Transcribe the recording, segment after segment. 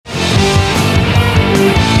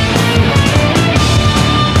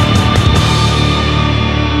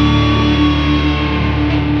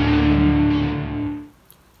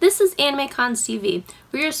AnimeCons TV.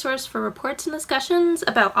 We're your source for reports and discussions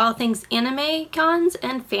about all things anime cons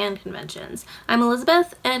and fan conventions. I'm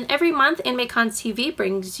Elizabeth, and every month AnimeCons TV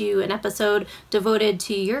brings you an episode devoted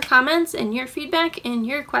to your comments and your feedback and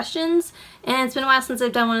your questions. And it's been a while since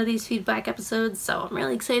I've done one of these feedback episodes, so I'm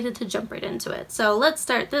really excited to jump right into it. So let's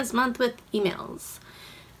start this month with emails.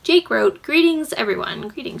 Jake wrote, "Greetings everyone."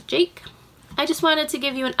 Greetings, Jake. I just wanted to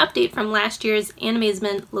give you an update from last year's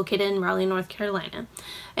Animazement located in Raleigh, North Carolina.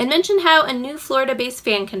 I mentioned how a new Florida-based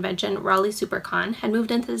fan convention, Raleigh SuperCon, had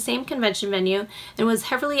moved into the same convention venue and was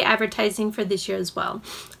heavily advertising for this year as well.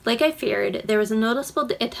 Like I feared, there was a noticeable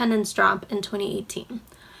attendance drop in 2018.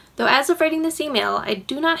 Though as of writing this email, I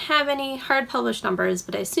do not have any hard published numbers,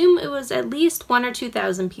 but I assume it was at least 1,000 or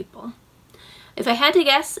 2,000 people. If I had to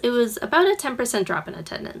guess, it was about a 10% drop in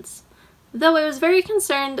attendance. Though I was very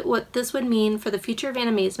concerned what this would mean for the future of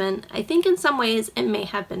Animazement, I think in some ways it may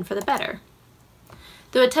have been for the better.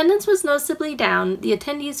 Though attendance was noticeably down, the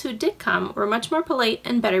attendees who did come were much more polite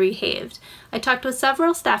and better behaved. I talked with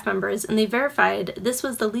several staff members and they verified this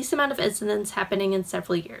was the least amount of incidents happening in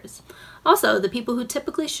several years. Also, the people who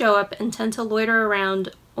typically show up and tend to loiter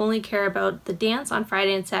around only care about the dance on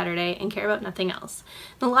Friday and Saturday and care about nothing else.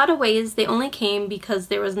 In a lot of ways, they only came because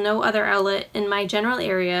there was no other outlet in my general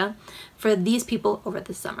area for these people over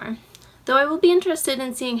the summer. Though I will be interested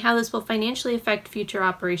in seeing how this will financially affect future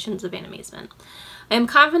operations of Animazement. I am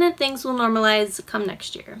confident things will normalize come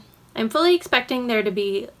next year. I am fully expecting there to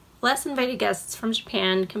be less invited guests from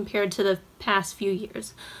Japan compared to the past few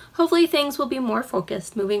years. Hopefully things will be more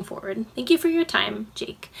focused moving forward. Thank you for your time,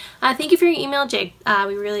 Jake. Thank you for your email, Jake.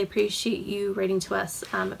 We really appreciate you writing to us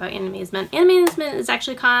about Animazement. Animazement is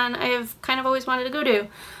actually a con I have kind of always wanted to go to,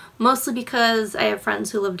 mostly because I have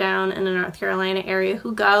friends who live down in the North Carolina area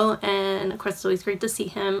who go, and of course it's always great to see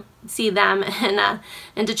them,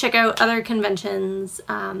 and to check out other conventions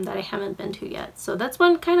that I haven't been to yet. So that's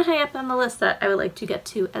one kind of high up on the list that I would like to get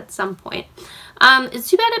to at some point. It's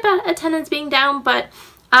too bad about attendance being down, but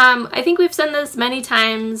I think we've said this many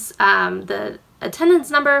times. The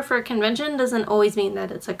attendance number for a convention doesn't always mean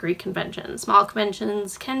that it's a great convention. Small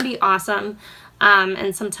conventions can be awesome,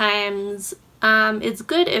 and sometimes it's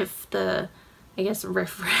good if the, I guess,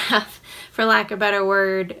 riffraff, for lack of a better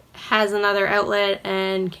word, has another outlet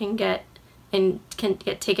and can get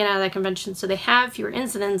taken out of that convention so they have fewer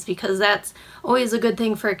incidents, because that's always a good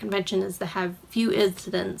thing for a convention, is to have few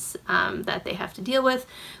incidents that they have to deal with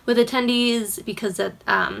attendees, because that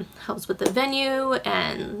helps with the venue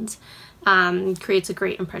and creates a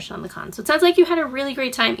great impression on the con. So it sounds like you had a really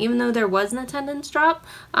great time, even though there was an attendance drop.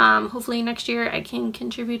 Hopefully next year I can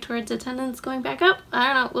contribute towards attendance going back up.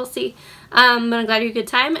 I don't know, we'll see. But I'm glad you had a good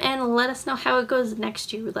time, and let us know how it goes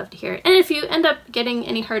next year. We'd love to hear it. And if you end up getting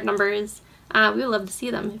any hard numbers, we would love to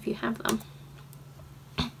see them if you have them.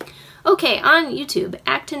 Okay, on YouTube,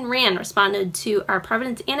 Acton Rand responded to our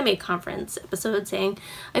Providence Anime Conference episode saying,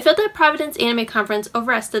 "I felt that Providence Anime Conference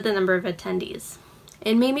overestimated the number of attendees.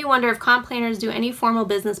 It made me wonder if comp planners do any formal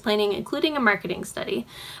business planning, including a marketing study.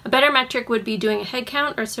 A better metric would be doing a head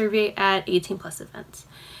count or survey at 18+ events.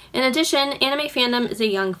 In addition, anime fandom is a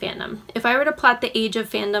young fandom. If I were to plot the age of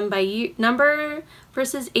fandom by number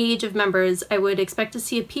versus age of members, I would expect to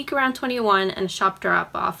see a peak around 21 and a sharp drop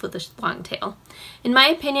off with a long tail. In my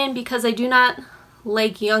opinion, because I do not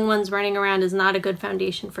like young ones running around, is not a good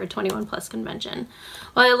foundation for a 21+ convention.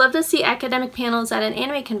 While I love to see academic panels at an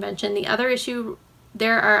anime convention,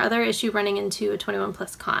 there are other issues running into a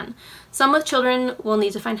 21+ con. Some with children will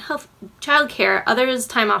need to find childcare, others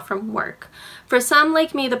time off from work. For some,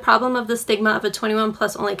 like me, the problem of the stigma of a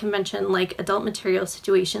 21+ only convention, like adult material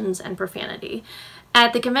situations and profanity.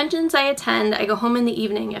 At the conventions I attend, I go home in the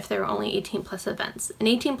evening if there are only 18+ events. An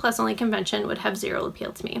 18+ only convention would have zero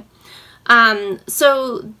appeal to me."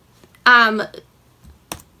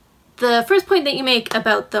 The first point that you make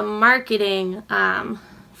about the marketing,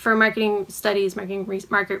 for marketing studies,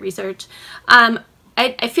 market research, I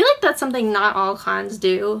feel like that's something not all cons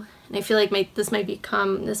do, and I feel like this might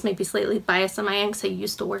be slightly biased on my end because I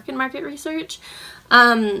used to work in market research.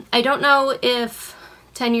 I don't know if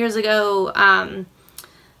 10 years ago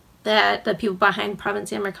that the people behind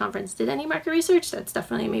Providence Anime Conference did any market research. That's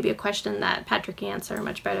definitely maybe a question that Patrick can answer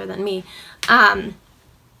much better than me.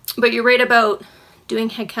 But you're right about doing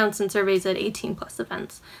head counts and surveys at 18+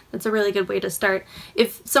 events. That's a really good way to start.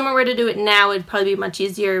 If someone were to do it now, it'd probably be much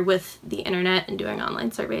easier with the internet and doing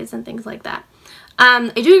online surveys and things like that.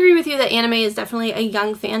 I do agree with you that anime is definitely a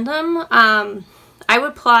young fandom. I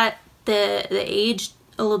would plot the age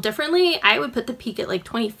a little differently. I would put the peak at like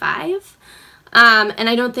 25. And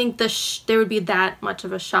I don't think there would be that much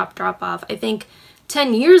of a sharp drop off. I think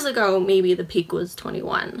 10 years ago, maybe the peak was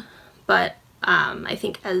 21. but I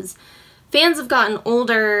think as fans have gotten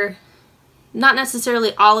older, not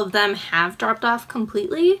necessarily all of them have dropped off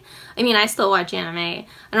completely. I mean, I still watch anime. I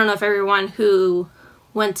don't know if everyone who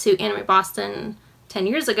went to Anime Boston 10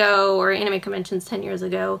 years ago or anime conventions 10 years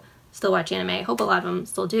ago still watch anime. I hope a lot of them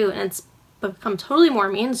still do, and it's become totally more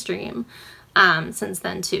mainstream since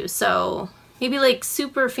then too. So maybe like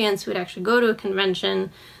super fans who would actually go to a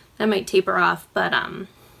convention, that might taper off. But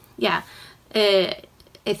yeah,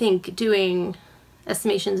 I think doing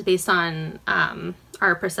estimations based on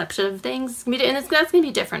our perception of things, and that's going to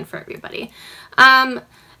be different for everybody. I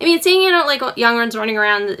mean, saying, you know, like young ones running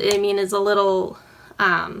around, I mean, is a little,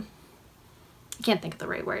 I can't think of the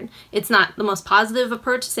right word. It's not the most positive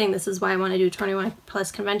approach, saying this is why I want to do a 21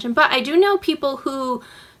 plus convention. But I do know people who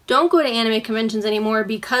don't go to anime conventions anymore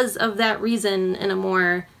because of that reason, in a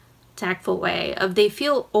more tactful way of they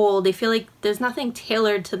feel old. They feel like there's nothing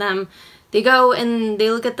tailored to them. They go and they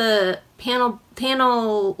look at the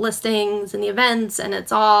panel listings and the events, and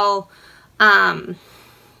it's all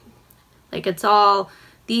it's all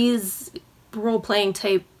these role-playing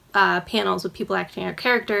type panels with people acting out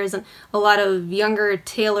characters and a lot of younger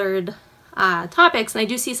tailored topics. And I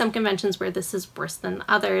do see some conventions where this is worse than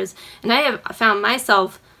others, and I have found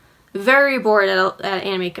myself very bored at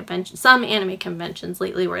anime conventions, some anime conventions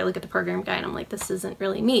lately, where I look at the program guide and I'm like, this isn't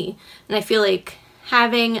really me. And I feel like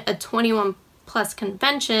having a 21 plus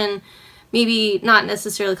convention, maybe not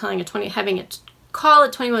necessarily calling it 20, having it call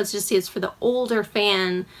it 21 just see it's for the older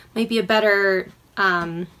fan, might be a better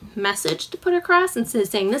message to put across instead of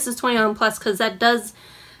saying this is 21 plus, because that does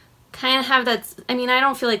kind of have that, I mean, I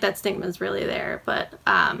don't feel like that stigma is really there, but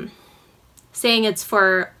saying it's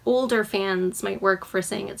for older fans might work for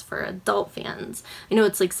saying it's for adult fans. I know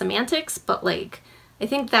it's like semantics, but like I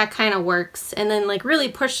think that kind of works. And then like really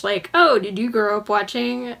push like, oh, did you grow up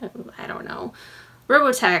watching, I don't know,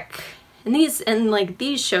 Robotech and these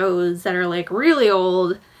shows that are like really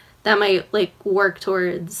old, that might like work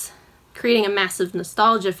towards creating a massive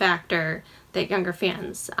nostalgia factor that younger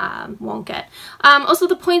fans won't get. Also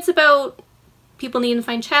the points about people needing to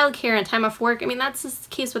find childcare and time off work, I mean, that's the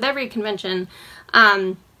case with every convention.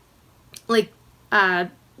 I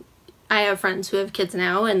have friends who have kids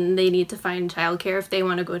now and they need to find childcare if they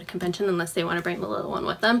want to go to convention, unless they want to bring the little one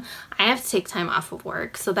with them. I have to take time off of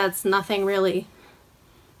work, so that's nothing really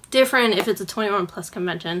different if it's a 21 plus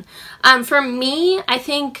convention. For me, I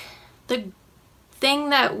think the thing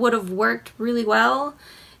that would have worked really well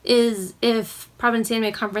is if Providence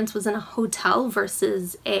Anime Conference was in a hotel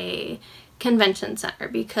versus a convention center,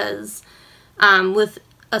 because with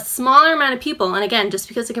a smaller amount of people, and again, just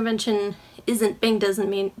because a convention isn't big doesn't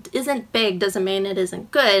mean it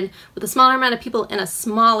isn't good. With a smaller amount of people in a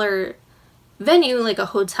smaller venue like a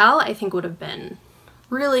hotel, I think would have been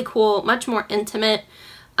really cool, much more intimate,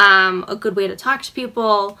 a good way to talk to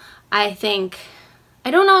people. I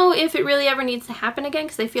don't know if it really ever needs to happen again,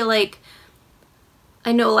 because I feel like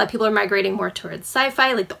I know a lot of people are migrating more towards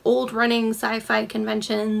sci-fi, like the old running sci-fi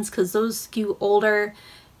conventions, because those skew older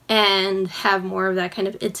and have more of that kind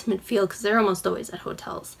of intimate feel, because they're almost always at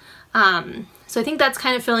hotels. So I think that's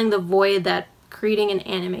kind of filling the void that creating an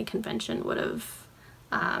anime convention would have,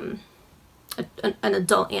 an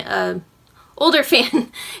adult, older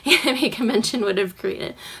fan anime convention would have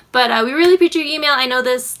created. But we really appreciate your email. I know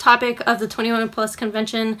this topic of the 21 plus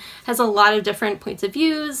convention has a lot of different points of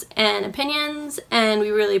views and opinions, and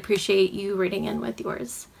we really appreciate you writing in with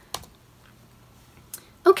yours.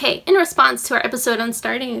 Okay, in response to our episode on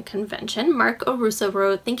starting a convention, Mark Orusso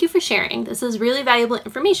wrote, "Thank you for sharing. This is really valuable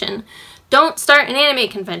information. Don't start an anime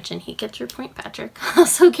convention." He gets your point, Patrick.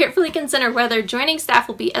 Also, carefully consider whether joining staff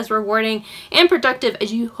will be as rewarding and productive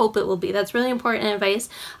as you hope it will be. That's really important advice.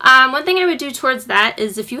 One thing I would do towards that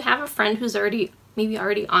is if you have a friend who's maybe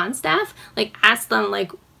already on staff, like ask them,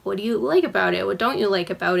 like, what do you like about it? What don't you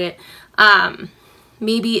like about it?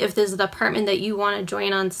 Maybe if there's a department that you want to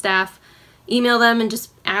join on staff, email them and just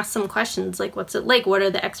ask some questions like, what's it like? What are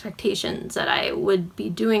the expectations that I would be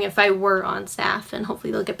doing if I were on staff? And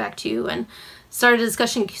hopefully they'll get back to you and start a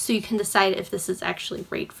discussion so you can decide if this is actually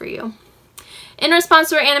right for you. In response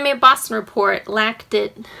to our Anime Boston report,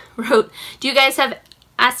 Lactit wrote, "Do you guys have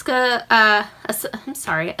Asaka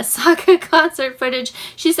concert footage?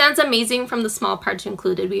 She sounds amazing from the small parts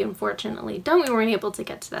included. We unfortunately don't. We weren't able to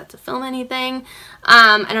get to that to film anything.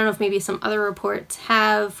 I don't know if maybe some other reports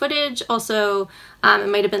have footage. Also, it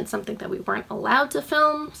might have been something that we weren't allowed to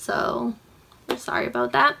film, so we're sorry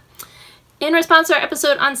about that." In response to our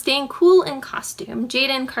episode on staying cool in costume,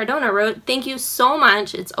 Jaden Cardona wrote, "Thank you so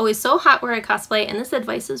much. It's always so hot where I cosplay, and this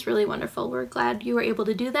advice is really wonderful. We're glad you were able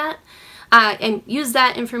to do that." and use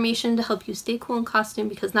that information to help you stay cool in costume,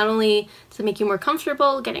 because not only does it make you more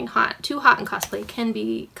comfortable, getting too hot in cosplay can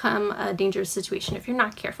become a dangerous situation if you're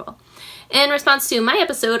not careful. In response to my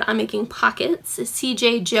episode on making pockets,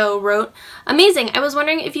 CJ Joe wrote, "Amazing, I was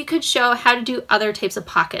wondering if you could show how to do other types of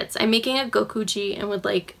pockets. I'm making a Gokuji and would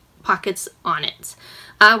like pockets on it.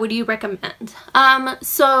 What do you recommend?"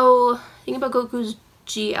 So think about Goku's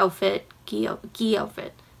Gi outfit, get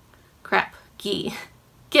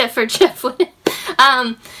for Jeff.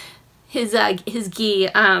 His gi.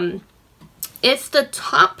 If the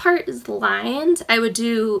top part is lined, I would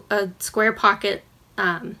do a square pocket,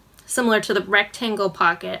 similar to the rectangle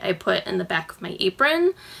pocket I put in the back of my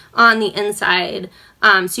apron on the inside.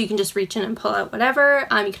 So you can just reach in and pull out whatever.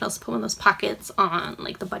 You can also put one of those pockets on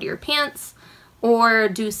like the butt of your pants, or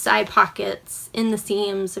do side pockets in the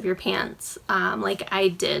seams of your pants, like I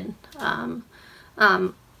did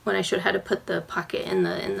when I showed how to put the pocket in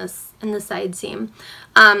the side seam.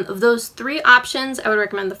 Of those three options, I would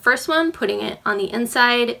recommend the first one, putting it on the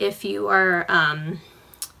inside. If you are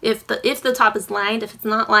if the top is lined. If it's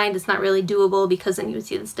not lined, it's not really doable, because then you would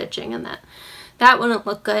see the stitching and that wouldn't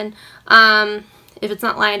look good. If it's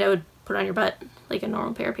not lined, I would put it on your butt like a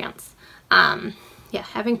normal pair of pants. Yeah,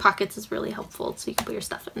 having pockets is really helpful, so you can put your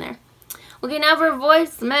stuff in there. Okay, now for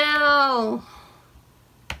voicemail.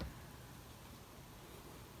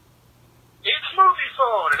 It's Movie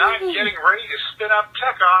Phone, and I'm getting ready to spin up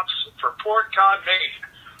Tech Ops for PortCon Maine.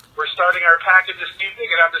 We're starting our package this evening,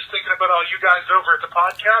 and I'm just thinking about all you guys over at the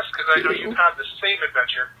podcast, because I know you've had the same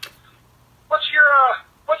adventure. What's your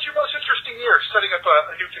most interesting year setting up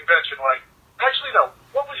a new convention like? Actually, no.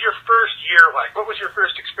 What was your first year like? What was your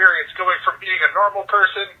first experience going from being a normal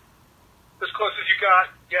person, as close as you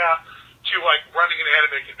got, to like running an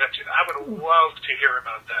anime convention? I would love to hear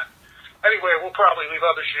about that. Anyway, we'll probably leave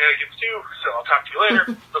other shenanigans too, so I'll talk to you later.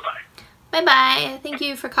 Bye-bye. Bye-bye. Thank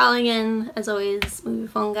you for calling in, as always, Movie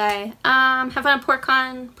Phone Guy. Have fun at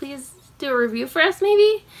PortCon. Please do a review for us,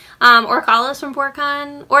 maybe? Or call us from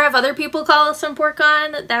PortCon. Or have other people call us from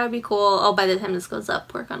PortCon. That would be cool. Oh, by the time this goes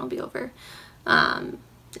up, PortCon will be over.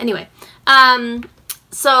 Anyway.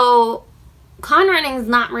 So, con running is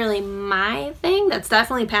not really my thing. That's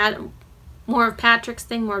definitely more of Patrick's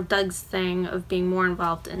thing, more of Doug's thing, of being more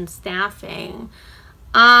involved in staffing.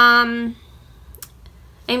 I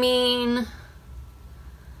mean,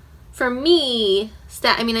 for me,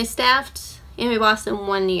 I staffed Anime Boston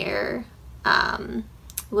 1 year.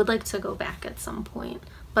 Would like to go back at some point.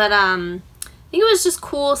 But I think it was just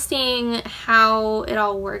cool seeing how it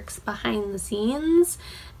all works behind the scenes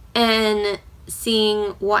and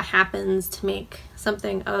seeing what happens to make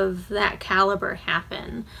something of that caliber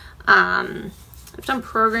happen. I've done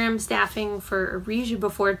program staffing for Arisia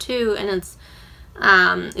before too, and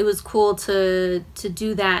it was cool to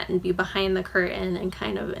do that and be behind the curtain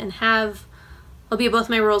and have, albeit both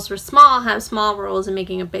my roles were small, have small roles in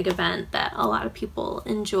making a big event that a lot of people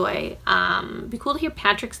enjoy. It'd be cool to hear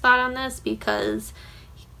Patrick's thought on this, because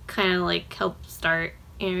he kind of like helped start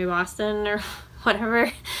Anime Boston or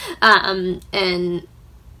whatever, and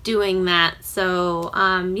doing that. So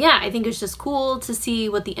yeah, I think it's just cool to see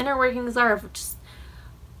what the inner workings are of just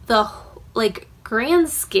the like grand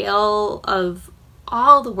scale of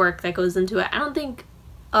all the work that goes into it. I don't think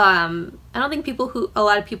a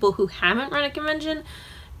lot of people who haven't run a convention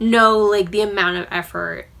know like the amount of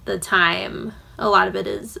effort, the time. A lot of it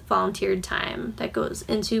is volunteered time that goes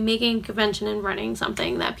into making a convention and running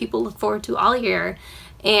something that people look forward to all year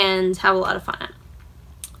and have a lot of fun at.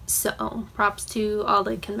 So props to all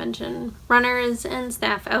the convention runners and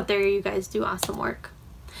staff out there. You guys do awesome work.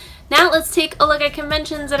 Now let's take a look at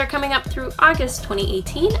conventions that are coming up through August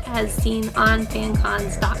 2018 as seen on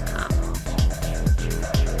fancons.com.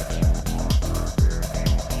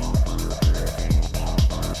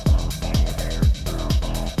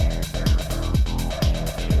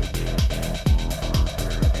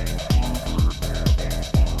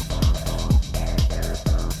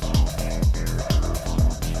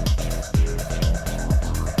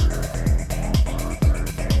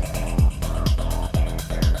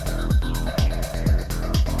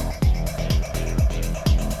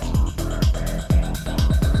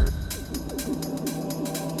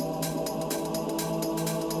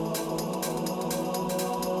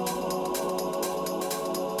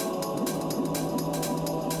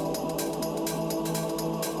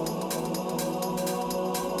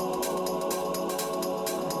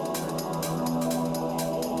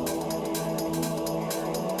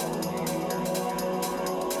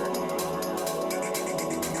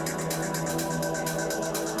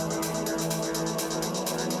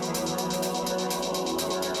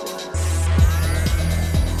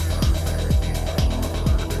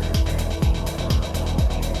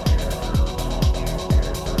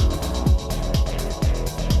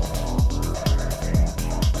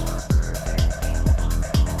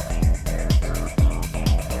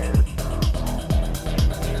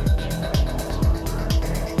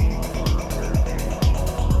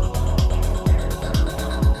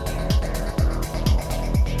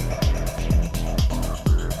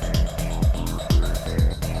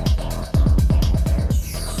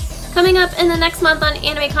 Coming up in the next month on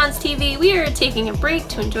AnimeCons TV, we are taking a break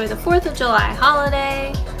to enjoy the 4th of July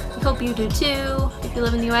holiday. We hope you do too, if you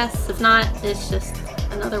live in the US. If not, it's just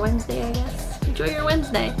another Wednesday, I guess. Enjoy your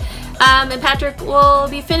Wednesday. And Patrick will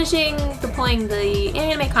be finishing deploying the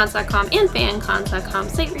AnimeCons.com and FanCons.com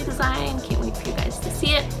site redesign. Can't wait for you guys to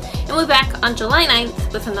see it. And we'll be back on July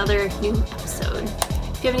 9th with another new episode.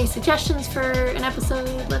 If you have any suggestions for an episode,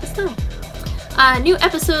 let us know. New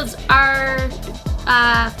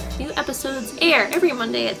episodes air every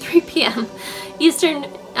Monday at 3 p.m. Eastern,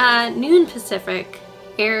 noon Pacific.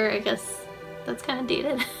 Air, I guess that's kind of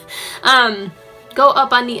dated. Go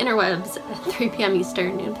up on the interwebs at 3 p.m.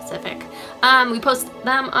 Eastern, noon Pacific. We post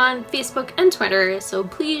them on Facebook and Twitter, so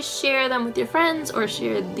please share them with your friends or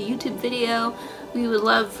share the YouTube video. We would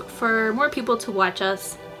love for more people to watch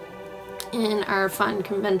us in our fun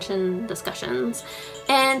convention discussions.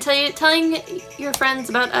 And telling your friends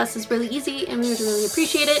about us is really easy, and we would really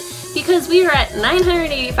appreciate it because we are at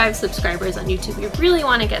 985 subscribers on YouTube. We really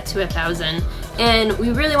want to get to 1,000, and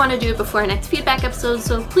we really want to do it before our next feedback episode,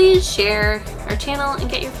 so please share our channel and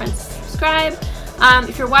get your friends to subscribe.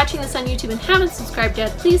 If you're watching this on YouTube and haven't subscribed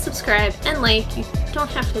yet, please subscribe and like. You don't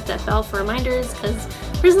have to hit that bell for reminders because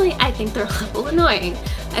personally I think they're a little annoying.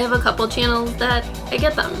 I have a couple channels that I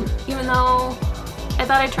get them, even though I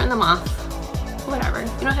thought I turned them off. Whatever,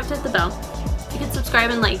 you don't have to hit the bell. You can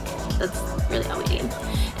subscribe and like, that's really all we need.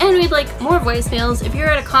 And we'd like more voicemails. If you're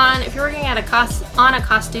at a con, if you're working at on a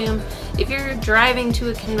costume, if you're driving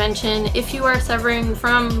to a convention, if you are suffering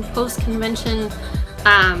from post-convention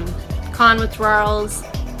con withdrawals,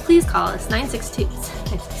 please call us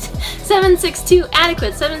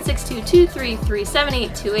 762-ADEQUATE,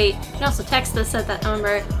 762-233-7828. You can also text us at that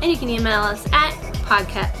number, and you can email us at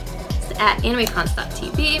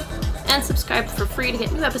podcast@animecons.tv. And subscribe for free to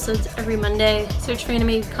get new episodes every Monday. Search for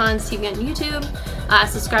AnimeCons TV on YouTube.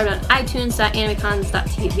 Subscribe on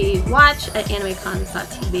iTunes.animecons.tv. Watch at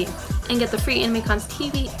animecons.tv. And get the free AnimeCons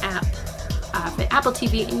TV app at Apple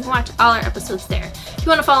TV, and you can watch all our episodes there. If you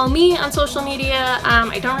want to follow me on social media,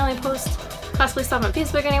 I don't really post cosplay stuff on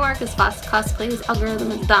Facebook anymore because cosplay's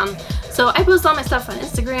algorithm is dumb. So I post all my stuff on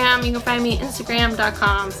Instagram. You can find me at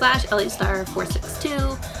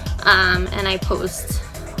instagram.com/LAstar462. And I post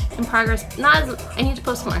in progress, I need to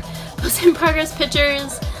post more. Post in progress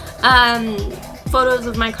pictures, photos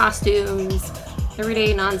of my costumes,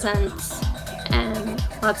 everyday nonsense, and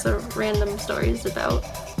lots of random stories about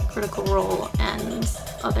Critical Role and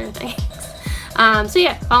other things. So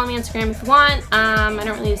yeah, follow me on Instagram if you want. I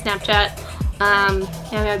don't really use Snapchat.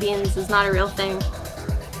 Cameo Beans is not a real thing.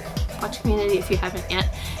 Watch Community if you haven't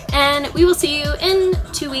yet. And we will see you in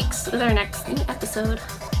 2 weeks with our next new episode.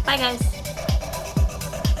 Bye guys.